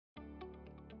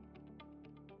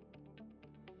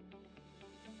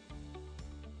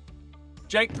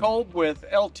Jake Kolb with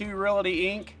L2 Realty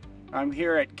Inc. I'm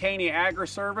here at Caney Agri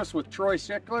Service with Troy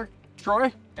Sickler.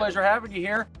 Troy, pleasure having you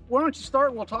here. Why don't you start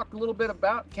and we'll talk a little bit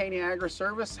about Caney Agri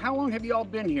Service. How long have you all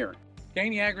been here?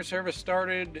 Caney Agri Service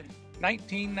started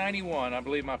 1991. I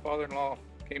believe my father-in-law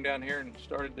came down here and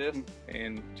started this.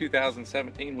 In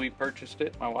 2017, we purchased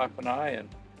it, my wife and I.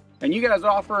 And you guys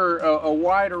offer a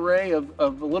wide array of a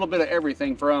little bit of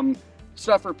everything, from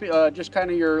stuff for just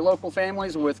kind of your local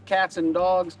families with cats and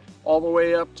dogs, all the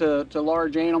way up to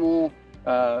large animal,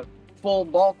 full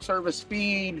bulk service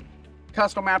feed,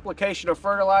 custom application of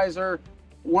fertilizer.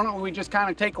 Why don't we just kind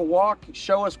of take a walk,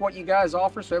 show us what you guys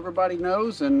offer so everybody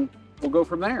knows, and we'll go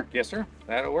from there. Yes, sir.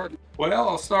 That'll work. Well,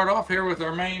 I'll start off here with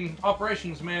our main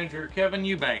operations manager, Kevin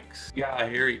Eubanks. Guy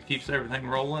here, he keeps everything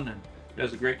rolling and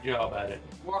does a great job at it.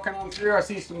 Walking on through, I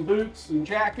see some boots and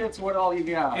jackets. What all you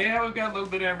got? Yeah, we've got a little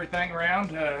bit of everything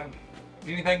around.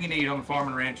 Anything you need on the farm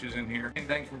and ranches in here.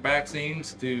 Anything from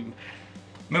vaccines to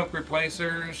milk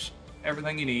replacers,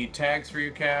 everything you need. Tags for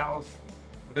your cows,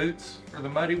 boots for the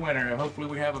muddy winter. Hopefully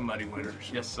we have a muddy winter.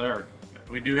 Yes, sir.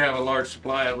 We do have a large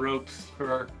supply of ropes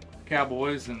for our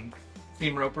cowboys and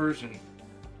team ropers and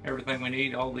everything we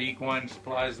need, all the equine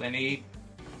supplies they need.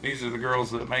 These are the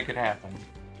girls that make it happen.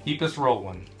 Keep us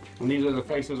rolling. And these are the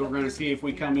faces we're going to see if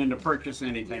we come in to purchase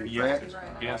anything, correct?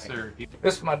 Yes, sir.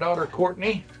 This is my daughter,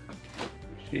 Courtney.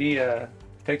 She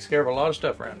takes care of a lot of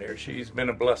stuff around here. She's been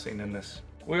a blessing in this.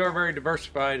 We are very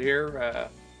diversified here.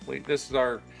 This is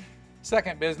our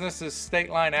second business, is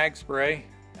State Line Ag Spray.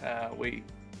 We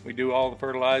do all the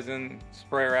fertilizing,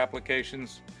 sprayer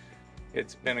applications.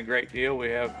 It's been a great deal. We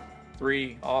have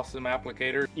 3 awesome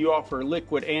applicators. You offer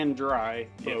liquid and dry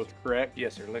both, yes, correct?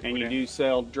 Yes, sir. Liquid and you do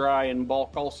sell dry in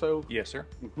bulk also? Yes, sir.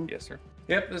 Yes, sir.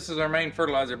 Yep, this is our main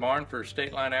fertilizer barn for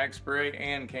State Line Ag Spray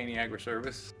and Caney Agri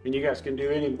Service. And you guys can do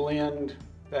any blend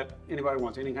that anybody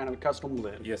wants, any kind of custom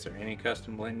blend? Yes, sir. Any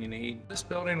custom blend you need. This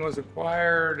building was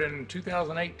acquired in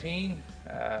 2018.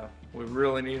 We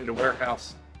really needed a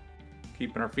warehouse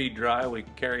keeping our feed dry. We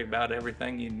carry about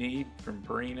everything you need, from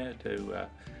Purina to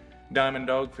Diamond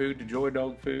dog food to Joy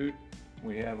dog food.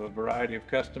 We have a variety of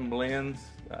custom blends.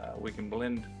 We can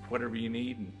blend whatever you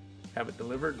need and have it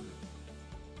delivered.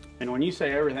 And when you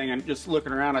say everything, I'm just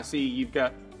looking around, I see you've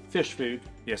got fish food.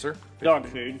 Yes, sir. Dog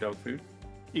food. Dog food.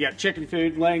 You got chicken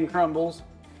food, laying crumbles.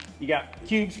 You got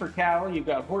cubes for cattle. You've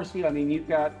got horse feed. I mean, you've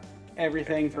got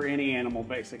everything for any animal,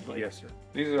 basically. Yes, sir.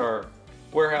 These are our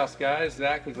warehouse guys.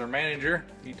 Zach is our manager.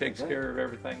 He takes care of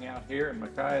everything out here, and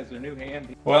Makai is a new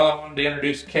hand. Well, I wanted to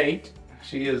introduce Kate.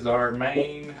 She is our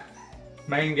main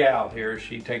gal here.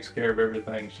 She takes care of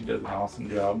everything. She does an awesome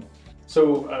job.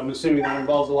 So I'm assuming that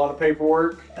involves a lot of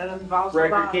paperwork. That involves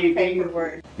record a lot keeping. of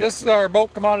paperwork. This is our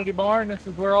bulk commodity barn. This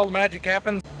is where all the magic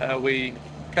happens. We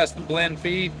custom blend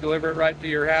feed, deliver it right to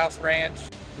your house, ranch.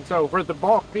 So for the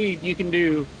bulk feed, you can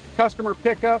do customer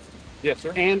pickup. Yes,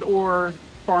 sir. And or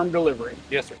farm delivery.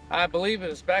 Yes, sir. I believe it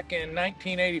was back in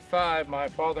 1985, my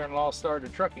father-in-law started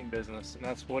a trucking business, and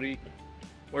that's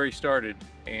where he started.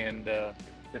 And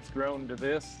it's grown to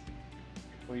this.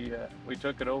 We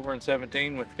took it over in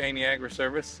 17 with Caney Agri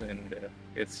Service, and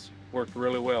it's worked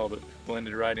really well, but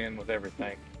blended right in with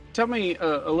everything. Tell me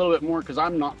a little bit more, because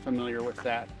I'm not familiar with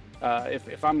that.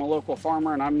 If I'm a local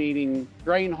farmer and I'm needing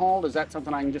grain hauled, is that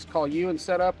something I can just call you and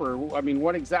set up? Or, I mean,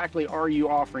 what exactly are you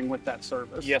offering with that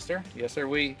service? Yes, sir. Yes, sir.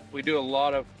 We do a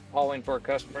lot of hauling for our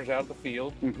customers out of the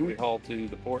field. We haul to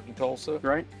the port in Tulsa.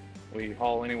 Right. We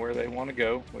haul anywhere they want to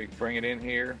go. We bring it in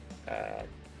here.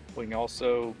 We can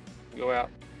also go out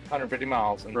 150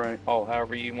 miles and haul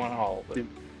however you want to haul. But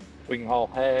we can haul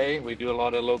hay. We do a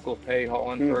lot of local hay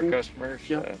hauling for our customers.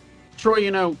 Yep. Troy,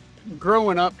 you know,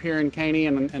 growing up here in Caney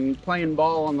and playing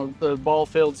ball on the ball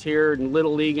fields here and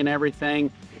Little League and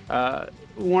everything,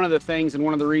 one of the things and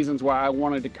one of the reasons why I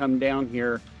wanted to come down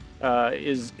here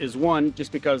is one,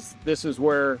 just because this is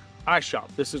where I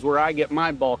shop. This is where I get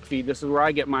my bulk feed. This is where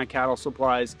I get my cattle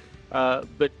supplies.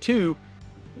 But 2,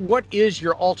 what is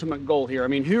your ultimate goal here? I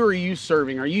mean, who are you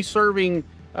serving? Are you serving,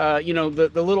 you know,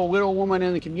 the little widow woman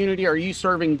in the community? Are you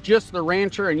serving just the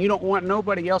rancher and you don't want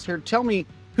nobody else here? Tell me,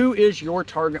 who is your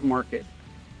target market?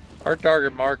 Our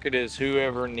target market is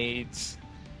whoever needs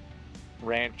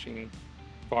ranching,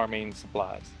 farming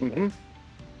supplies.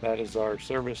 That is our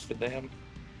service to them.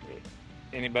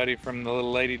 Anybody from the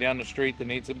little lady down the street that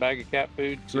needs a bag of cat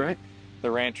food to the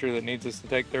rancher that needs us to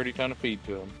take 30 ton of feed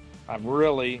to them. I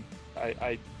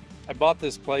bought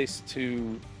this place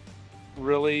to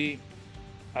really,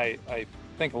 I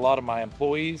think a lot of my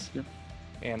employees,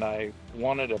 and I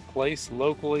wanted a place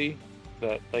locally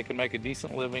that they could make a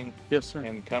decent living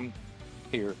and come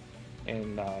here.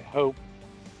 And I hope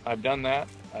I've done that.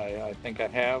 I think I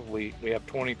have. We have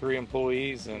 23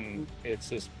 employees, and it's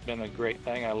just been a great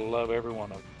thing. I love every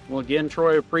one of them. Well, again,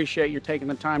 Troy, appreciate you taking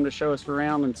the time to show us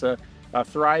around. It's a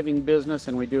thriving business,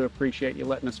 and we do appreciate you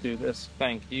letting us do this.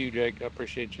 Thank you, Jake. I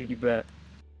appreciate you. You bet.